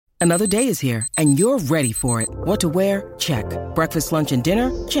Another day is here, and you're ready for it. What to wear? Check. Breakfast, lunch, and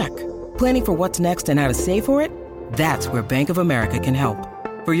dinner? Check. Planning for what's next and how to save for it? That's where Bank of America can help.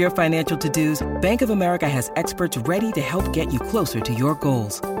 For your financial to-dos, Bank of America has experts ready to help get you closer to your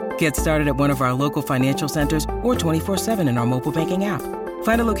goals. Get started at one of our local financial centers or 24/7 in our mobile banking app.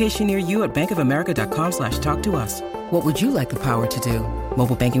 Find a location near you at bankofamerica.com/talktous. What would you like the power to do?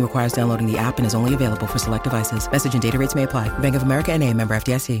 Mobile banking requires downloading the app and is only available for select devices. Message and data rates may apply. Bank of America N.A., member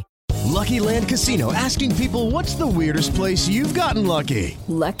FDIC. Lucky Land Casino, asking people, what's the weirdest place you've gotten lucky?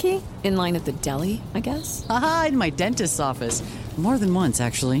 Lucky? In line at the deli, I guess? Aha, in my dentist's office. More than once,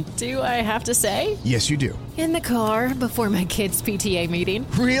 actually. Do I have to say? Yes, you do. In the car before my kids' PTA meeting.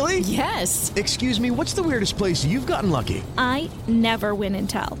 Really? Yes. Excuse me, what's the weirdest place you've gotten lucky? I never win and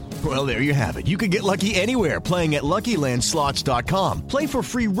tell. Well, there you have it. You can get lucky anywhere, playing at LuckyLandSlots.com. Play for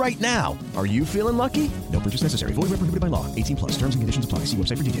free right now. Are you feeling lucky? No purchase necessary. Void where prohibited by law. 18 plus. Terms and conditions apply. See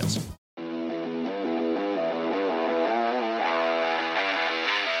website for details.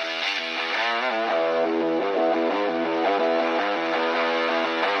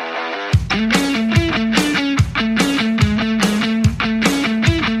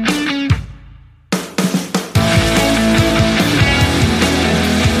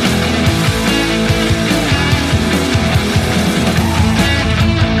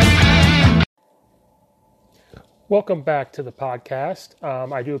 Welcome back to the podcast.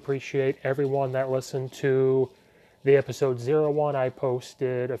 I do appreciate everyone that listened to the episode 01 I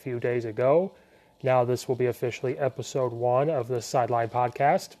posted a few days ago. Now this will be officially episode 1 of the Sideline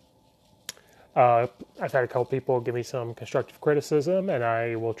Podcast. I've had a couple people give me some constructive criticism, and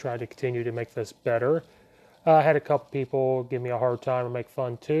I will try to continue to make this better. I had a couple people give me a hard time and make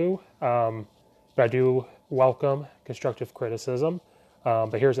fun too, but I do welcome constructive criticism.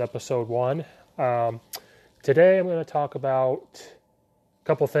 But here's episode 1. Today I'm going to talk about a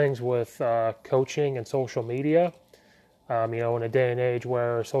couple things with coaching and social media. In a day and age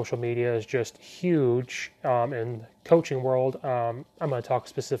where social media is just huge in the coaching world, I'm going to talk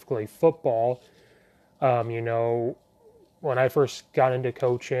specifically football. When I first got into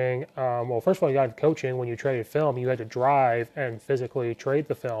coaching, first of all, you got into coaching when you traded film, you had to drive and physically trade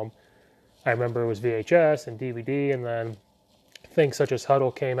the film. I remember it was VHS and DVD, and then things such as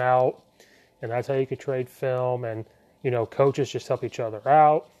Huddle came out. And that's how you could trade film, and, coaches just help each other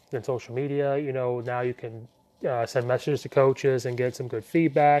out. Then social media, now you can send messages to coaches and get some good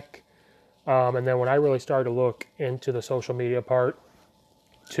feedback. And then when I really started to look into the social media part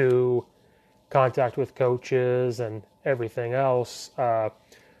to contact with coaches and everything else, I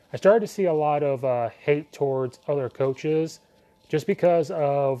started to see a lot of hate towards other coaches just because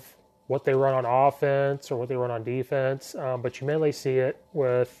of what they run on offense or what they run on defense, but you mainly see it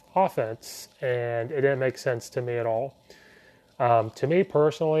with offense, and it didn't make sense to me at all. To me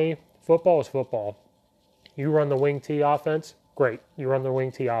personally, football is football. You run the wing T offense, great. You run the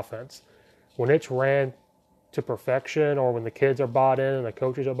wing T offense. When it's ran to perfection, or when the kids are bought in and the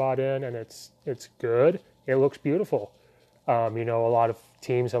coaches are bought in and it's good, it looks beautiful. A lot of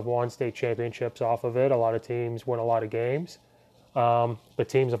teams have won state championships off of it. A lot of teams win a lot of games. But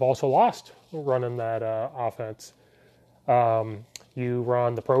teams have also lost running that offense. You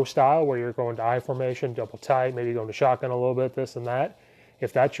run the pro style where you're going to I formation, double tight, maybe going to shotgun a little bit, this and that.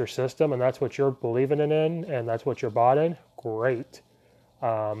 If that's your system and that's what you're believing in and that's what you're bought in, great.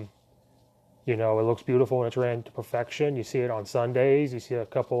 It looks beautiful when it's ran to perfection. You see it on Sundays. You see a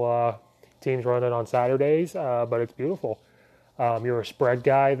couple teams run it on Saturdays, but it's beautiful. You're a spread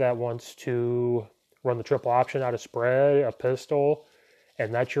guy that wants to run the triple option out of spread, a pistol,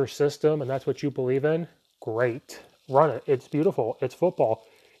 and that's your system and that's what you believe in, great. Run it. It's beautiful. It's football.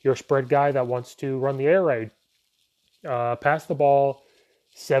 You're a spread guy that wants to run the air raid. Pass the ball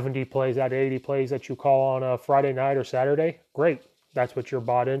 70 plays out of 80 plays that you call on a Friday night or Saturday, great. That's what you're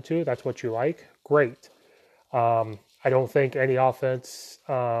bought into. That's what you like, great. I don't think any offense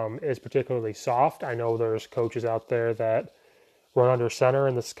is particularly soft. I know there's coaches out there that run under center,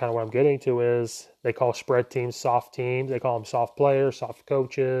 and this is kind of what I'm getting to, is they call spread teams soft teams. They call them soft players, soft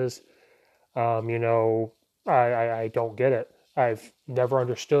coaches. I don't get it. I've never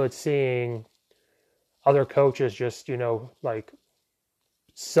understood seeing other coaches just,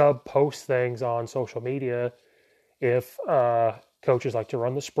 sub-post things on social media if coaches like to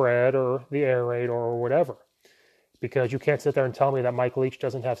run the spread or the air raid or whatever. Because you can't sit there and tell me that Mike Leach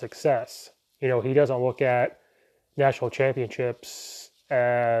doesn't have success. He doesn't look at national championships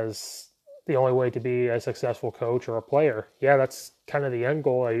as the only way to be a successful coach or a player. Yeah, that's kind of the end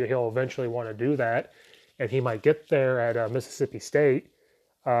goal. He'll eventually want to do that, and he might get there at Mississippi State.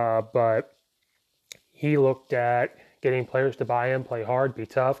 But he looked at getting players to buy in, play hard, be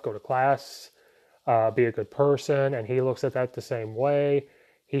tough, go to class, be a good person, and he looks at that the same way.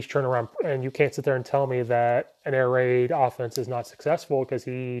 He's turned around, and you can't sit there and tell me that an air raid offense is not successful, because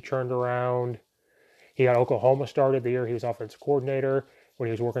he turned around. He got Oklahoma started the year he was offensive coordinator. When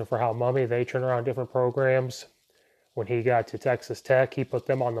he was working for Hal Mumme, they turned around different programs. When he got to Texas Tech, he put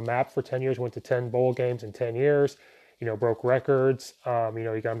them on the map for 10 years, went to 10 bowl games in 10 years, broke records. He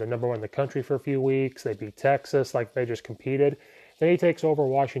got them the number one in the country for a few weeks. They beat Texas, like they just competed. Then he takes over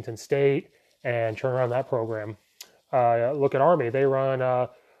Washington State and turn around that program. Look at Army. They run, a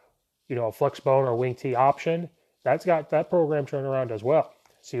flex bone or wing T option. That's got that program turned around as well.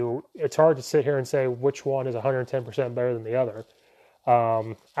 So it's hard to sit here and say which one is 110% better than the other.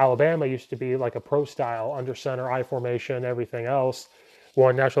 Alabama used to be like a pro style, under center, I formation, everything else.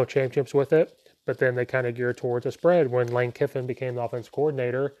 Won national championships with it, but then they kind of geared towards a spread when Lane Kiffin became the offensive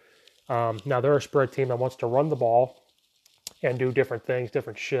coordinator. Now they're a spread team that wants to run the ball and do different things,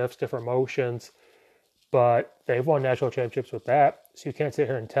 different shifts, different motions, but they've won national championships with that. So you can't sit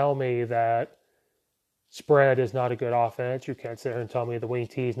here and tell me that spread is not a good offense. You can't sit here and tell me the wing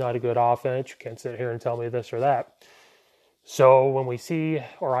T is not a good offense. You can't sit here and tell me this or that. So when we see,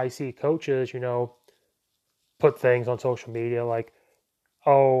 or I see coaches, put things on social media like,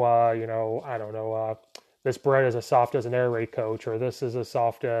 this spread is as soft as an air raid coach, or this is as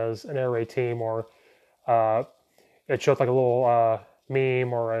soft as an air raid team, or it showed like a little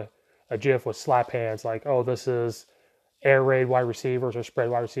meme or a GIF with slap hands, like, this is air raid wide receivers or spread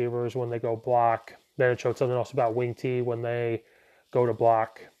wide receivers when they go block. Then it showed something else about wing T when they go to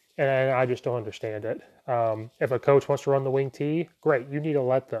block. And I just don't understand it. If a coach wants to run the wing T, great. You need to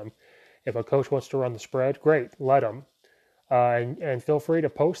let them. If a coach wants to run the spread, great. Let them. And feel free to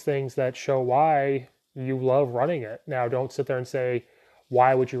post things that show why you love running it. Now, don't sit there and say,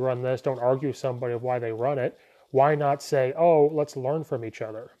 why would you run this? Don't argue with somebody of why they run it. Why not say, let's learn from each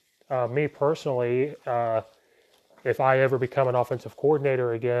other? Me personally, if I ever become an offensive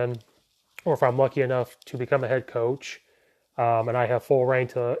coordinator again, or if I'm lucky enough to become a head coach, and I have full reign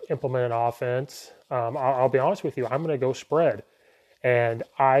to implement an offense, I'll be honest with you, I'm going to go spread. And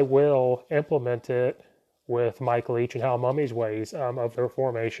I will implement it with Mike Leach and Hal Mumme's ways of their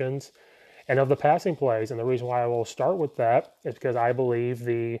formations and of the passing plays. And the reason why I will start with that is because I believe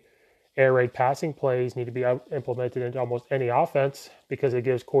the air raid passing plays need to be implemented into almost any offense, because it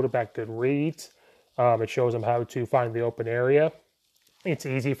gives quarterback good reads. It shows them how to find the open area. It's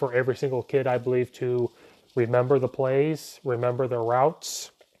easy for every single kid, I believe, to remember the plays, remember their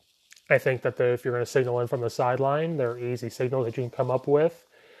routes. I think that if you're going to signal in from the sideline, they're easy signals that you can come up with.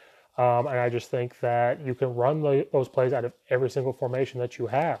 And I just think that you can run those plays out of every single formation that you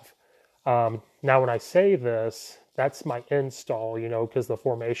have. Now, when I say this, that's my install, because the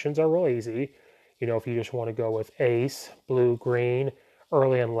formations are real easy. If you just want to go with ace, blue, green,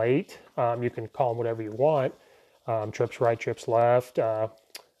 early and late, you can call them whatever you want. Trips right, trips left.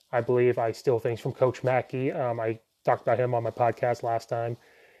 I believe I steal things from Coach Mackey. I talked about him on my podcast last time.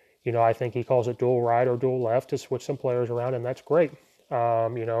 I think he calls it dual right or dual left to switch some players around, and that's great.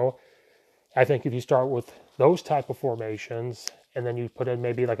 I think if you start with those type of formations, and then you put in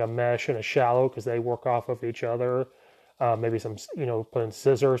maybe like a mesh and a shallow because they work off of each other, maybe some, put in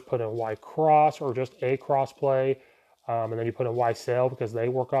scissors, put in Y cross or just a cross play, and then you put in Y sail because they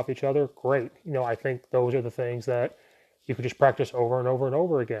work off each other, great. I think those are the things that you could just practice over and over and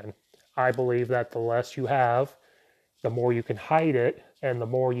over again. I believe that the less you have, the more you can hide it, and the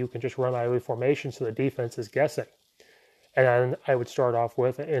more you can just run out of formation so the defense is guessing. And then I would start off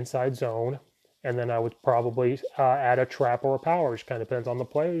with an inside zone, and then I would probably add a trap or a power. It just kind of depends on the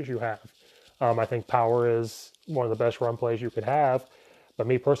players you have. I think power is one of the best run plays you could have. But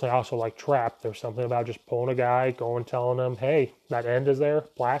me personally, I also like trap. There's something about just pulling a guy, going telling him, hey, that end is there,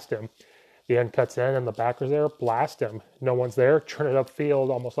 blast him. The end cuts in and the backer's there, blast him. No one's there, turn it upfield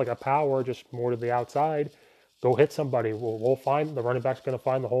almost like a power, just more to the outside. Go hit somebody. We'll find, the running back's going to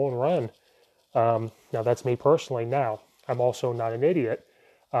find the hole and run. Now, that's me personally. Now, I'm also not an idiot.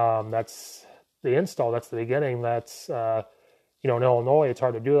 That's the install. That's the beginning. That's, in Illinois, it's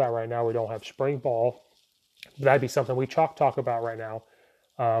hard to do that right now. We don't have spring ball. But that'd be something we talk about right now.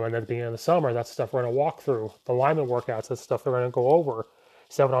 And then at the beginning of the summer, that's stuff we're going to walk through. The lineman workouts, that's stuff they're going to go over.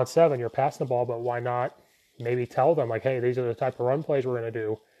 7-on-7, you're passing the ball, but why not maybe tell them, like, hey, these are the type of run plays we're going to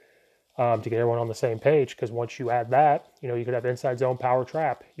do to get everyone on the same page. Because once you add that, you could have inside zone power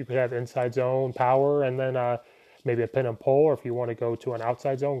trap. You could have inside zone power and then maybe a pin and pull, or if you want to go to an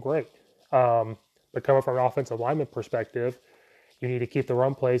outside zone, great. But coming from an offensive lineman perspective, you need to keep the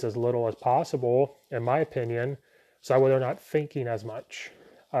run plays as little as possible, in my opinion, so that way they're not thinking as much.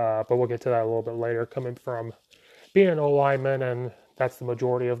 But we'll get to that a little bit later. Coming from being an O-lineman, and that's the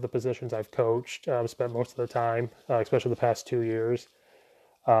majority of the positions I've coached, spent most of the time, especially the past 2 years.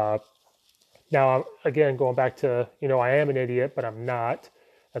 Now, again, going back to, I am an idiot, but I'm not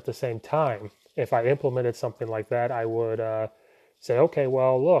at the same time. If I implemented something like that, I would say, okay,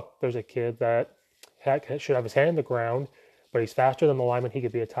 well, look, there's a kid that should have his hand on the ground, but he's faster than the lineman. He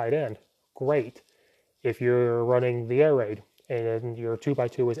could be a tight end. Great. If you're running the air raid and your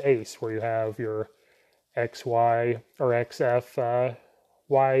 2x2 is ace, where you have your X, Y, or XF,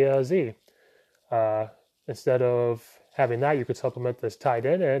 Y, Z. Instead of having that, you could supplement this tight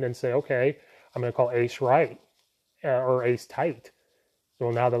end in and say, okay, I'm going to call ace right or ace tight.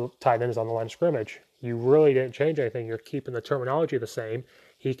 Well, now the tight end is on the line of scrimmage. You really didn't change anything. You're keeping the terminology the same.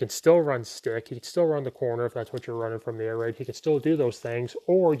 He can still run stick. He can still run the corner if that's what you're running from the air raid. He can still do those things.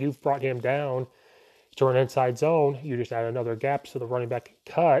 Or you've brought him down to an inside zone. You just add another gap so the running back can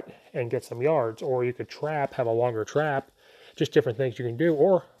cut and get some yards. Or you could trap, have a longer trap. Just different things you can do.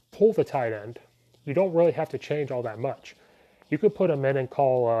 Or pull the tight end. You don't really have to change all that much. You could put him in and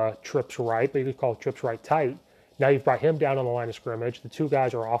call trips right, but you could call trips right tight. Now you've brought him down on the line of scrimmage. The two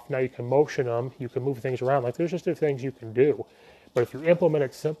guys are off. Now you can motion them. You can move things around. Like, there's just different things you can do. But if you implement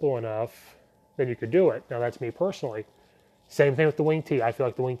it simple enough, then you could do it. Now, that's me personally. Same thing with the wing tee. I feel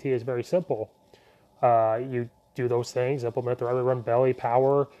like the wing tee is very simple. You do those things, implement the right run belly,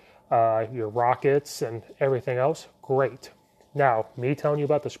 power, your rockets, and everything else. Great. Now, me telling you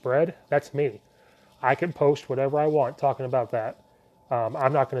about the spread, that's me. I can post whatever I want talking about that.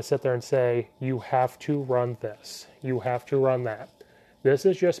 I'm not going to sit there and say, you have to run this. You have to run that. This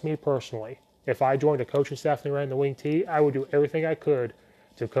is just me personally. If I joined a coaching staff and ran the wing tee, I would do everything I could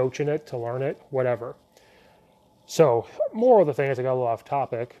to coach in it, to learn it, whatever. So, moral of the thing is, I got a little off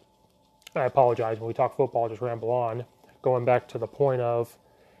topic. I apologize. When we talk football, I just ramble on. Going back to the point of,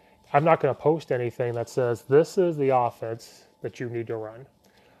 I'm not going to post anything that says, this is the offense that you need to run.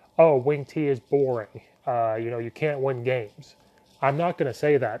 Oh, wing tee is boring. You can't win games. I'm not going to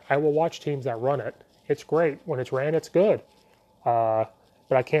say that. I will watch teams that run it. It's great. When it's ran, it's good.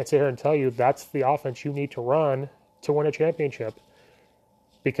 But I can't sit here and tell you that's the offense you need to run to win a championship.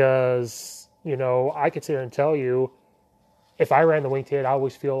 Because, I could sit here and tell you, if I ran the wing tee, I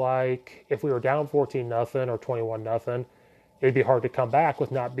always feel like if we were down 14-0 or 21-0, it'd be hard to come back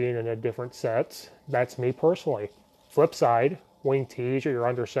with not being in a different sets. That's me personally. Flip side, wing tees or your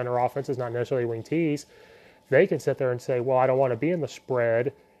under center offenses, not necessarily wing tees, they can sit there and say, well, I don't want to be in the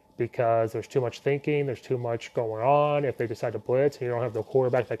spread because there's too much thinking, there's too much going on. If they decide to blitz and you don't have the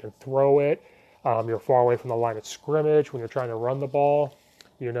quarterback that can throw it, you're far away from the line of scrimmage when you're trying to run the ball.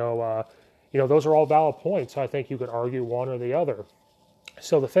 Those are all valid points. So I think you could argue one or the other.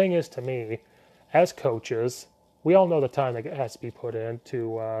 So the thing is, to me, as coaches, we all know the time that has to be put in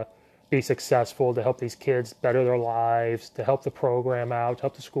to be successful, to help these kids better their lives, to help the program out, to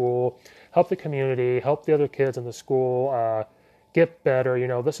help the school, help the community, help the other kids in the school get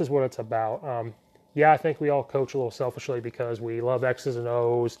better. This is what it's about. I think we all coach a little selfishly because we love X's and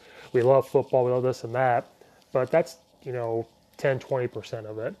O's, we love football, we love this and that, but that's, 10-20%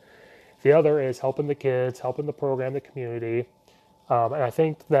 of it. The other is helping the kids, helping the program, the community. And I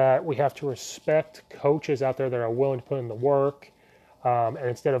think that we have to respect coaches out there that are willing to put in the work. And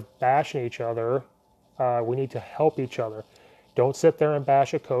instead of bashing each other, we need to help each other. Don't sit there and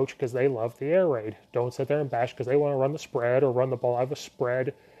bash a coach because they love the air raid. Don't sit there and bash because they want to run the spread or run the ball out of a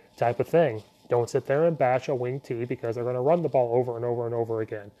spread type of thing. Don't sit there and bash a wing tee because they're going to run the ball over and over and over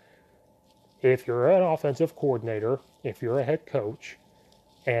again. If you're an offensive coordinator, if you're a head coach,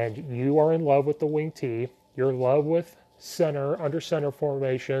 and you are in love with the wing tee, you're in love with under center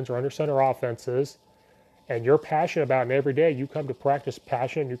formations or under center offenses, and you're passionate about it, and every day you come to practice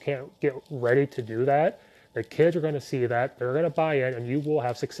passion, you can't get ready to do that, the kids are going to see that, they're going to buy in, and you will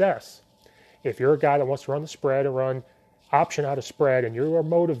have success. If you're a guy that wants to run the spread and run option out of spread, and you are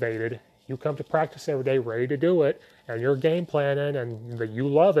motivated, you come to practice every day ready to do it, and you're game planning, and you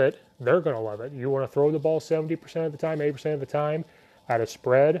love it, they're going to love it. You want to throw the ball 70% of the time, 80% of the time, out of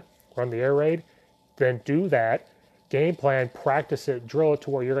spread, run the air raid, then do that. Game plan, practice it, drill it to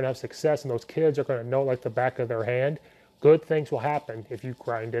where you're going to have success, and those kids are going to know like the back of their hand. Good things will happen if you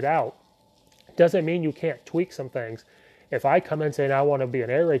grind it out. Doesn't mean you can't tweak some things. If I come in saying I want to be an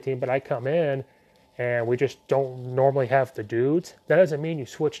air raid team, but I come in and we just don't normally have the dudes, that doesn't mean you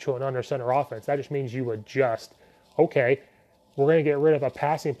switch to an under center offense. That just means you adjust. Okay, we're going to get rid of a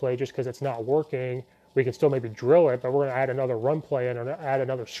passing play just because it's not working. We can still maybe drill it, but we're going to add another run play and add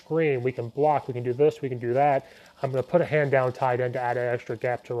another screen. We can block, we can do this, we can do that. I'm going to put a hand down tight end to add an extra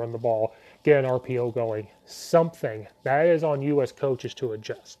gap to run the ball, get an RPO going. Something. That is on you as coaches to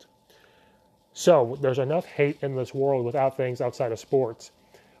adjust. So there's enough hate in this world without things outside of sports.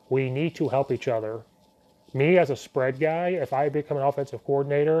 We need to help each other. Me as a spread guy, if I become an offensive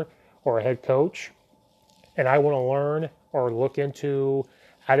coordinator or a head coach, and I want to learn or look into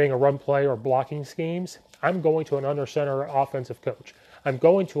adding a run play or blocking schemes, I'm going to an under center offensive coach. I'm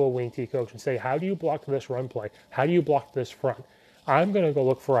going to a wing T coach and say, how do you block this run play? How do you block this front? I'm going to go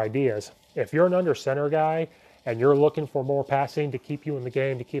look for ideas. If you're an under center guy and you're looking for more passing to keep you in the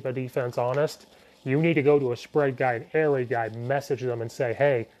game, to keep a defense honest, you need to go to a spread guy, an air raid guy, message them and say,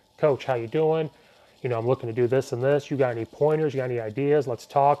 hey, coach, how you doing? You know, I'm looking to do this and this. You got any pointers? You got any ideas? Let's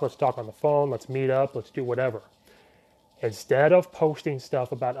talk on the phone. Let's meet up. Let's do whatever. Instead of posting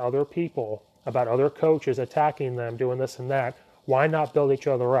stuff about other people, about other coaches, attacking them, doing this and that, why not build each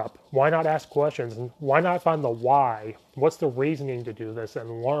other up? Why not ask questions? And why not find the why? What's the reasoning to do this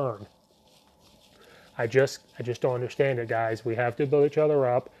and learn? I just don't understand it, guys. We have to build each other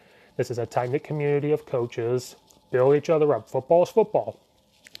up. This is a tight-knit community of coaches. Build each other up. Football is football.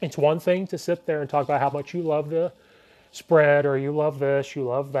 It's one thing to sit there and talk about how much you love the spread or you love this, you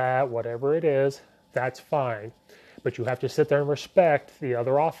love that, whatever it is. That's fine. But you have to sit there and respect the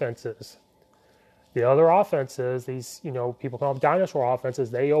other offenses. The other offenses, these, you know, people call them dinosaur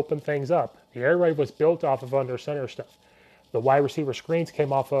offenses, they open things up. The air raid was built off of under center stuff. The wide receiver screens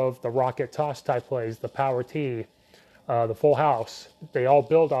came off of the rocket toss type plays, the power T, the full house. They all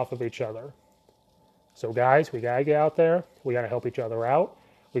build off of each other. So guys, we got to get out there. We got to help each other out.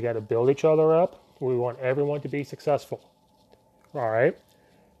 We got to build each other up. We want everyone to be successful. All right.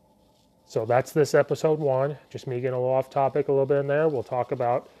 So that's this episode 1. Just me getting a little off topic a little bit in there. We'll talk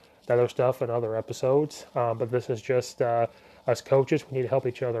about the other stuff in other episodes. But this is just us coaches. We need to help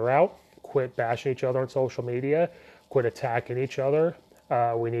each other out. Quit bashing each other on social media. Quit attacking each other.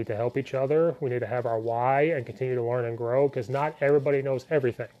 We need to help each other. We need to have our why and continue to learn and grow because not everybody knows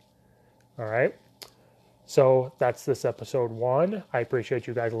everything. All right. So that's this episode 1. I appreciate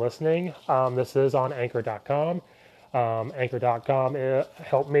you guys listening. This is on Anchor.com. Anchor.com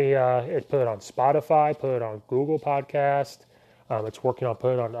helped me put it on Spotify, put it on Google Podcast. It's working on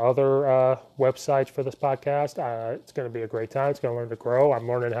putting it on other websites for this podcast. It's going to be a great time. It's going to learn to grow. I'm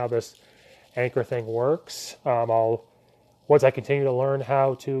learning how this Anchor thing works. Once I continue to learn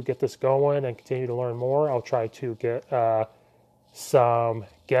how to get this going and continue to learn more, I'll try to get some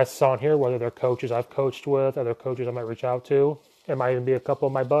guests on here, whether they're coaches I've coached with, other coaches I might reach out to. It might even be a couple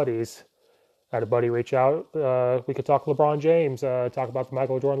of my buddies. I had a buddy reach out. We could talk LeBron James, talk about the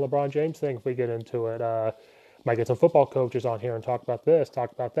Michael Jordan, LeBron James thing if we get into it. Might get some football coaches on here and talk about this,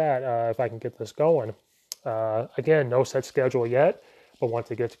 talk about that, if I can get this going. Again, no set schedule yet, but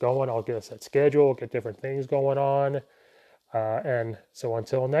once it gets going, I'll get a set schedule, get different things going on. And so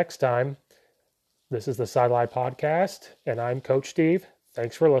until next time, this is the Sideline Podcast, and I'm Coach Steve.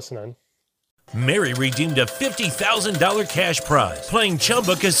 Thanks for listening. Mary redeemed a $50,000 cash prize playing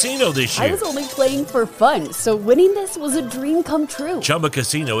Chumba Casino this year. I was only playing for fun, so winning this was a dream come true. Chumba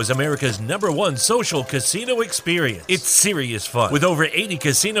Casino is America's #1 social casino experience. It's serious fun. With over 80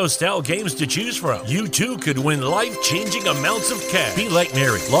 casino-style games to choose from, you too could win life-changing amounts of cash. Be like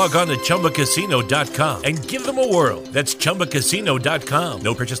Mary. Log on to ChumbaCasino.com and give them a whirl. That's ChumbaCasino.com.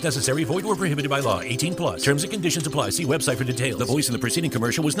 No purchase necessary. Void where prohibited by law. 18+. Terms and conditions apply. See website for details. The voice in the preceding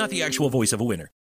commercial was not the actual voice of a winner.